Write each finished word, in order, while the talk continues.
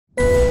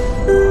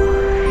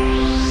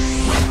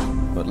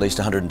least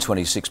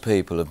 126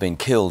 people have been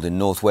killed in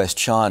northwest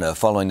China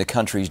following the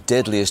country's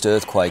deadliest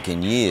earthquake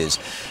in years.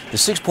 The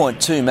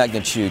 6.2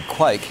 magnitude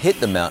quake hit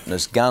the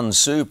mountainous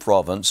Gansu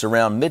province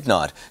around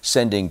midnight,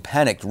 sending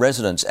panicked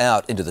residents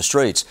out into the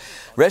streets.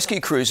 Rescue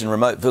crews in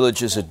remote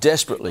villages are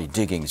desperately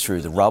digging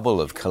through the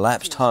rubble of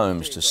collapsed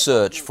homes to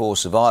search for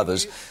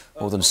survivors.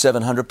 More than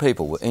 700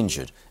 people were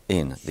injured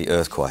in the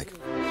earthquake.